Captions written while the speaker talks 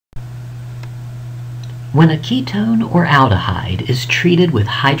When a ketone or aldehyde is treated with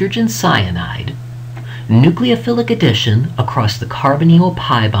hydrogen cyanide, nucleophilic addition across the carbonyl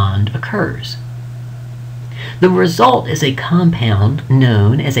pi bond occurs. The result is a compound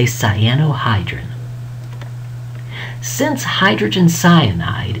known as a cyanohydrin. Since hydrogen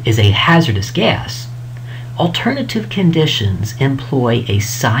cyanide is a hazardous gas, alternative conditions employ a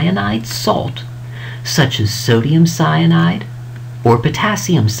cyanide salt, such as sodium cyanide or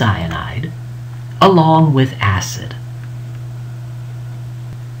potassium cyanide, along with acid.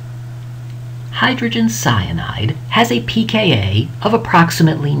 Hydrogen cyanide has a pKa of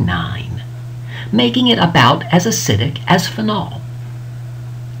approximately 9, making it about as acidic as phenol.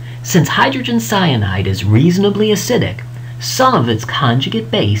 Since hydrogen cyanide is reasonably acidic, some of its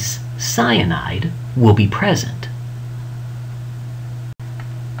conjugate base, cyanide, will be present.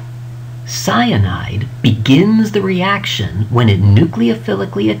 Cyanide begins the reaction when it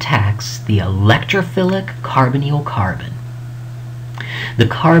nucleophilically attacks the electrophilic carbonyl carbon. The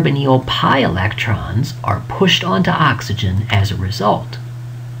carbonyl pi electrons are pushed onto oxygen as a result,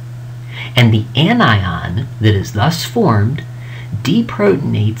 and the anion that is thus formed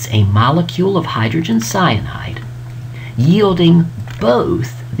deprotonates a molecule of hydrogen cyanide, yielding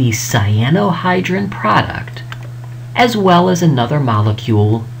both the cyanohydrin product as well as another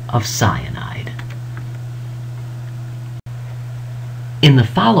molecule of cyanide. In the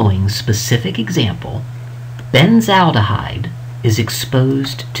following specific example, benzaldehyde is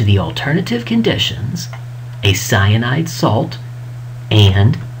exposed to the alternative conditions, a cyanide salt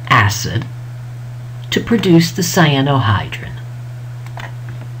and acid, to produce the cyanohydrin.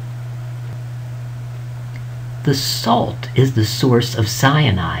 The salt is the source of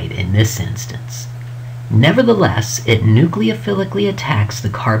cyanide in this instance. Nevertheless, it nucleophilically attacks the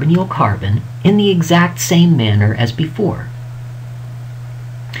carbonyl carbon in the exact same manner as before.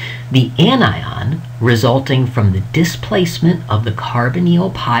 The anion, resulting from the displacement of the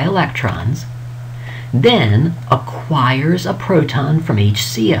carbonyl pi electrons, then acquires a proton from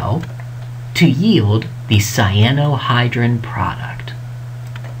HCl to yield the cyanohydrin product.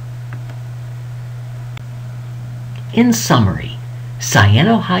 In summary,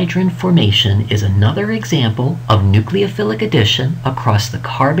 cyanohydrin formation is another example of nucleophilic addition across the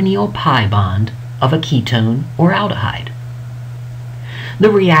carbonyl pi bond of a ketone or aldehyde. The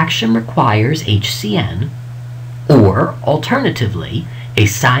reaction requires HCN, or alternatively, a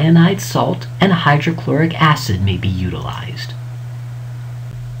cyanide salt and hydrochloric acid may be utilized.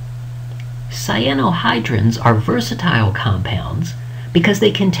 Cyanohydrins are versatile compounds because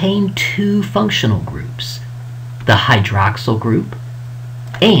they contain two functional groups, the hydroxyl group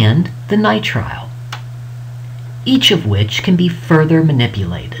and the nitrile, each of which can be further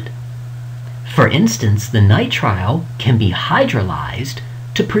manipulated. For instance, the nitrile can be hydrolyzed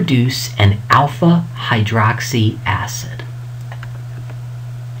to produce an alpha-hydroxyacid.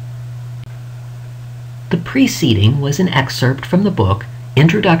 The preceding was an excerpt from the book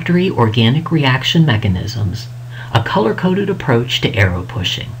Introductory Organic Reaction Mechanisms, a color-coded approach to arrow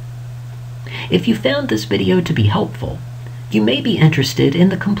pushing. If you found this video to be helpful, you may be interested in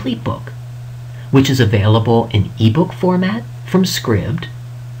the complete book, which is available in ebook format from Scribd,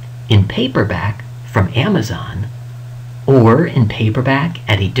 in paperback from Amazon, or in paperback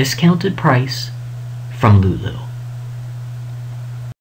at a discounted price from Lulu.